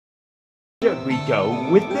Should we go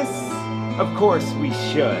with this? Of course we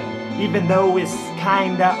should, even though it's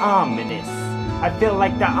kinda ominous. I feel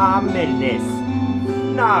like the ominous,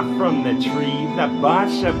 not from the tree. The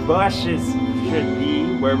bunch of bushes should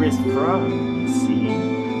be where it's from, see?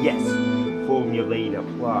 Yes, formulate a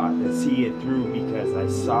plot and see it through because I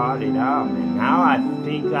sought it out. And now I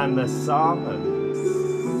think I'm the solid.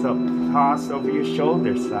 So toss over your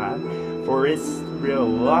shoulder, son. For it's real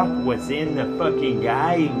luck was in the fucking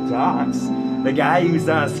guy who talks. The guy who's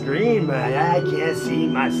on screen, but I can't see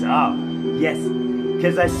myself. Yes,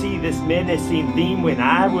 cause I see this menacing theme when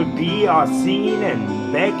I would be all seen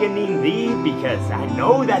and beckoning thee. Because I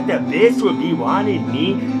know that the bitch would be wanting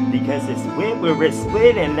me. Because it's when we're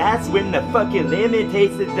split and that's when the fucking lemon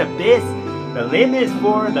tastes the best. The lemon is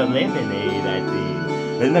for the lemonade, I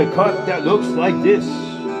think. And the cup that looks like this.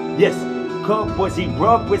 Yes, cup was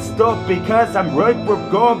erupt with stuff because I'm right for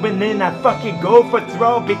gold, and then I fucking go for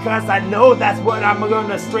throw because I know that's what I'm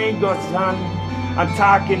gonna strangle, son. I'm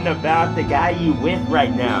talking about the guy you with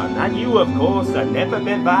right now, not you of course. I've never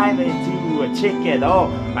been violent to a chick at all.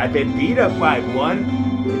 I've been beat up by one,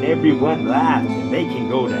 and everyone laughed, and they can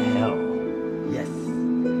go to hell. Yes,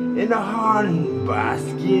 in a horn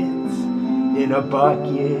basket, in a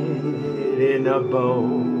bucket, in a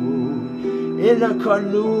bowl. In a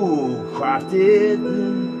canoe crafted,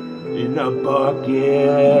 in a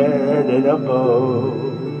bucket, in a bowl.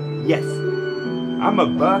 Yes, I'm a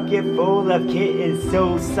bucket full of kittens,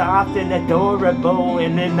 so soft and adorable,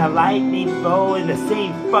 and in a lightning bolt in the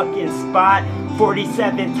same fucking spot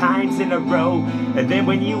 47 times in a row. And then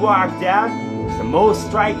when you walked out, it's the most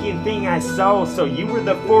striking thing I saw, so you were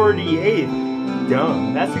the 48th.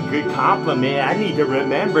 Dumb, that's a good compliment. I need to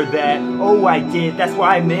remember that. Oh, I did. That's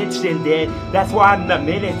why I mentioned it. That's why I'm the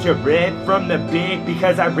miniature rip from the big,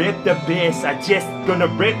 because I ripped the abyss. I just gonna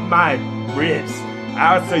rip my ribs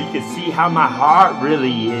out so you can see how my heart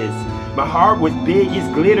really is. My heart was big as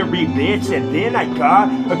glittery, bitch, and then I got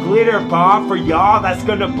a glitter bomb for y'all that's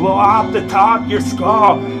gonna blow off the top your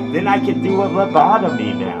skull. Then I can do a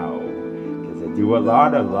lobotomy now, because I do a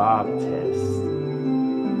lot of lob tests.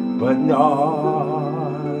 But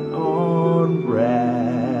not on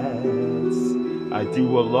rats. I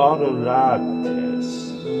do a lot of lab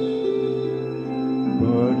tests,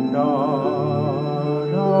 but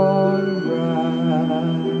not on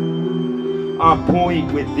rats. On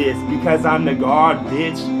point with this because I'm the god,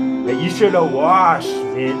 bitch. That you should have washed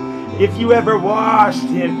it. If you ever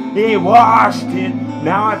washed it, ain't washed it.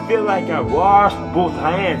 Now I feel like I washed both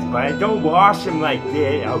hands, but I don't wash them like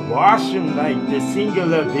that. I wash them like the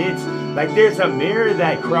singular bits. Like there's a mirror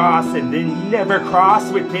that cross, and then you never cross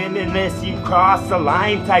within unless you cross the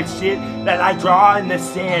line type shit that I draw in the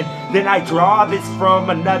sand. Then I draw this from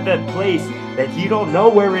another place that you don't know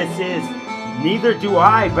where it is. Neither do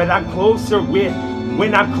I, but I'm closer with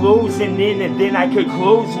when I'm closing in, and then I could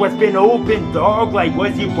close what's been open, dog. Like,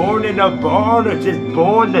 was you born in a barn or just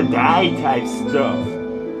born to die type stuff?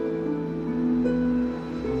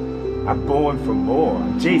 I'm born for more.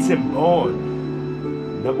 I'm Jason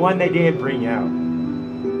Bourne. The one they didn't bring out,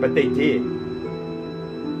 but they did.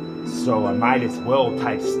 So I might as well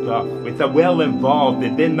type stuff with a well involved,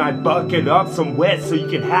 and then I bucket up some wet so you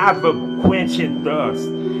can have a quenching thirst.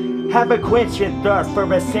 Have a quenching thirst for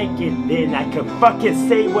a second, then I could fucking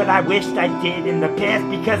say what I wished I did in the past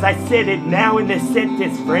because I said it now in this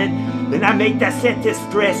sentence, friend. Then I make that sentence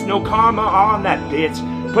stress, no comma on that bitch.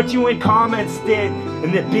 Put you in comma instead,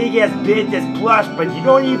 and the big ass bit is plush, but you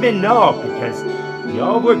don't even know because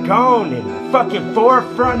y'all were gone in the fucking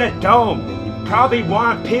forefront of dome. And you probably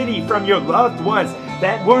want pity from your loved ones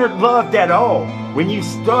that weren't loved at all when you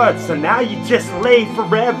stood, so now you just lay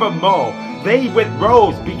forevermore. Lay with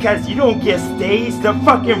rose because you don't get stays to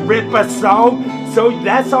fucking rip a song. So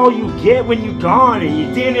that's all you get when you gone, and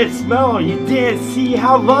you didn't smell, you didn't see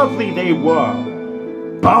how lovely they were.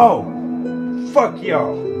 Boom. Fuck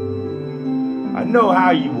y'all. I know how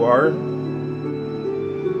you were.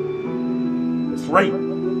 That's right.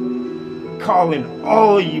 Calling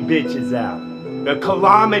all of you bitches out. The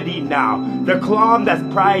calamity now. The clam that's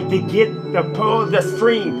pride to get the pull the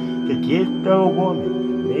string. To get the woman.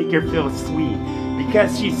 Make her feel sweet.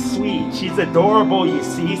 Because she's sweet. She's adorable, you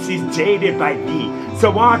see. She's jaded by thee. So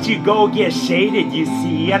why don't you go get shaded, you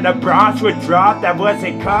see. And the bronze would drop that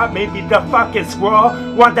wasn't cut. Maybe the fucking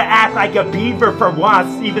squirrel want to act like a beaver for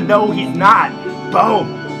once, even though he's not.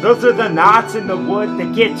 Boom. Those are the knots in the wood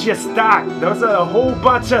that get you stuck. Those are a whole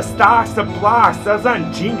bunch of stocks of blocks. Those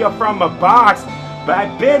aren't jingle from a box. But I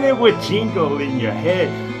bet it would jingle in your head.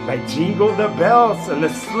 Like jingle the bells and the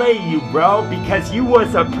sleigh you bro, because you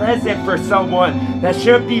was a present for someone that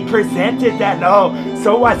should be presented that low.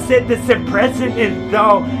 So I said this in present and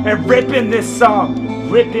though, and ripping this song,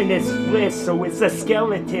 ripping his flesh, so it's a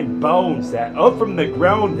skeleton bones that up from the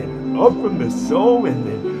ground and up from the soul and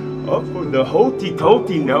then up from the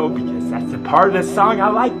hoti-toti, no, because that's the part of the song I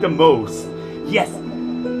like the most. Yes,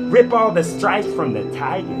 rip all the stripes from the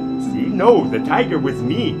tiger. See, no, the tiger was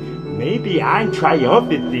me. Maybe I'm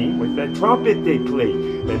triumphantly with the trumpet they play.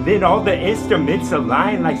 And then all the instruments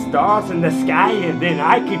align like stars in the sky. And then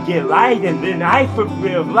I could get light. And then I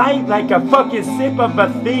fulfill light like a fucking sip of a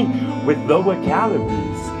thing with lower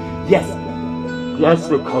calories. Yes, that's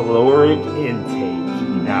the caloric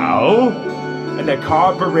intake. Now, and the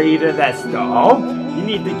carburetor that's dull. You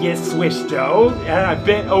need to get switched out. And I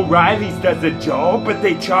bet O'Reilly's does a job. But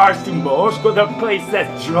they charge too much. Go to a place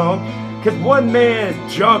that's drunk. Cause one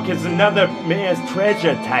man's junk is another man's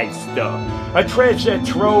treasure type stuff. A treasure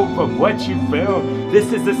trove of what you found.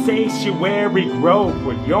 This is a sanctuary grove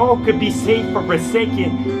where y'all could be safe for a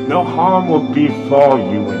second. No harm will befall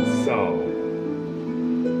you and so.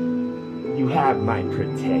 You have my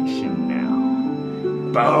protection now.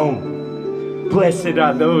 Boom. Blessed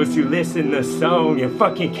are those who listen to song and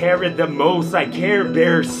fucking carry the most like Care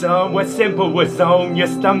Bear son. What symbol was on your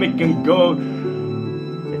stomach and gold?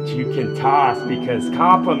 You can toss because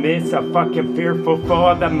compliments are fucking fearful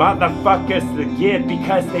for the motherfuckers to get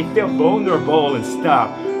because they feel vulnerable and stuff.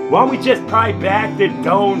 Why don't we just pry back their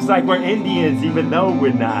domes like we're Indians even though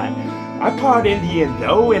we're not? I part Indian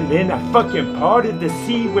though and then I fucking parted the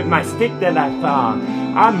sea with my stick that I found.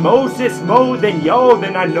 I'm Moses more than yo,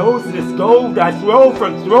 then I knows this gold. I throw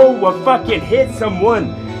from throw or fucking hit someone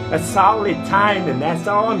a solid time and that's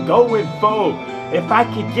all I'm going for. If I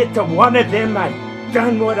could get to one of them I'd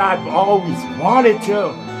done what I've always wanted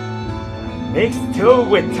to. Mixed two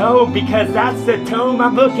with toe because that's the tone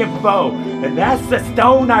I'm looking for. And that's the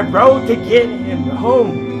stone I wrote to get him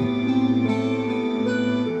home.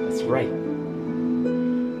 That's right.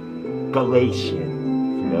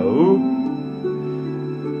 Galatian flow.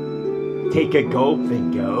 Take a gulp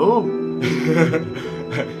and go.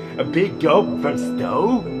 A big gulp from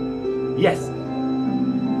stove. Yes.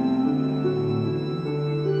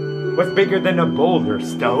 What's bigger than a boulder?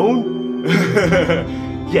 Stone?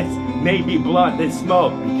 Yes, maybe blunt than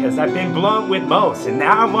smoke because I've been blunt with most and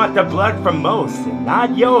now I want the blood from most and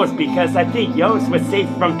not yours because I think yours was safe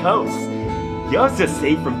from coast. Yours was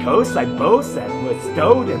safe from coast like boast that was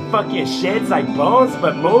stowed and fucking sheds like bones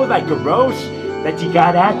but more like a roach that you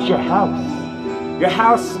got at your house. Your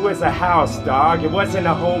house was a house, dog. It wasn't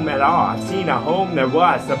a home at all. I've seen a home there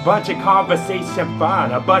was. A bunch of conversation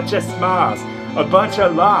fun, a bunch of smiles. A bunch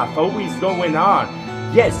of laugh always going on.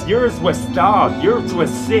 Yes, yours was starved, yours was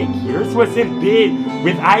sick, yours was in bed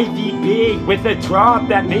with IV big, with a drop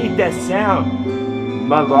that made that sound.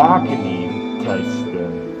 Malakany type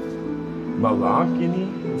stuff. Malakany?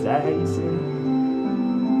 Is that how you say it?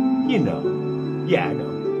 You know. Yeah, I know.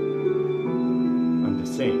 I'm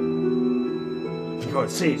just saying. You gotta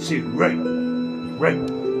say it right. Right.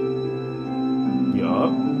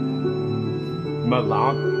 Yup.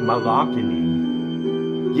 Malakany.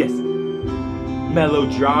 Yes,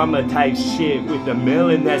 melodrama type shit with a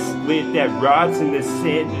melon that split that rots in the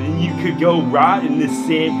scent, and you could go rot in the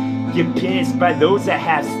scent, get pissed by those that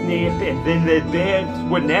have snip, and then the beds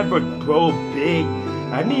would never grow big.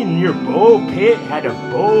 I mean, your bull pit had a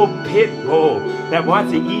bull pit bull that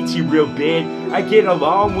wants to eat you real big. I get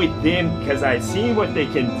along with them because I've seen what they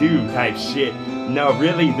can do type shit. No,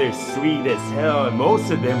 really, they're sweet as hell, and most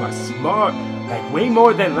of them are smart. Like way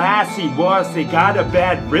more than Lassie was. They got a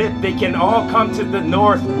bad rip. They can all come to the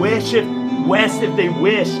north, west if they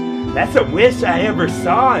wish. That's a wish I ever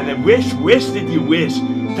saw, and a wish did you wish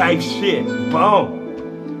type shit. Boom.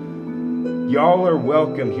 Y'all are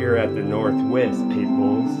welcome here at the Northwest,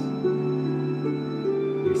 peoples.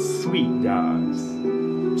 You're sweet dogs.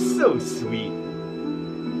 So sweet.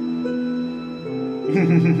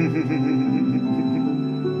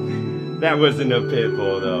 That wasn't a pit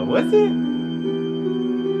bull though, was it?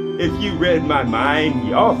 If you read my mind,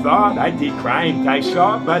 y'all thought I did crime type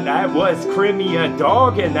shot, but I was Crimmy a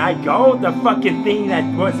dog and I got the fucking thing that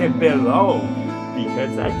wasn't below.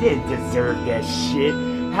 Because I didn't deserve that shit.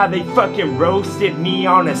 How they fucking roasted me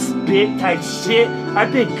on a spit type shit.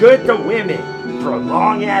 I've been good to women for a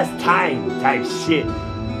long ass time type shit.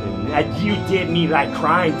 And that you did me like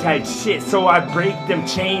crime type shit, so I break them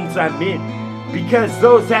chains I'm in. Because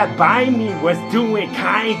those that bind me was doing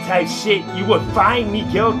kind type shit. You would find me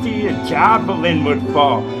guilty and javelin would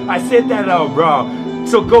fall. I said that all wrong.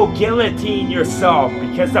 So go guillotine yourself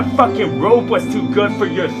because the fucking rope was too good for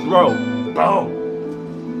your throat.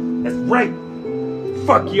 Boom. That's right.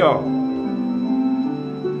 Fuck y'all.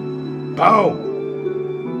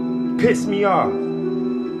 Boom. Piss me off.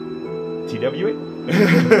 TWA.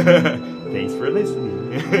 Thanks for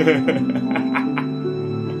listening.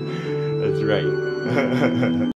 That's right.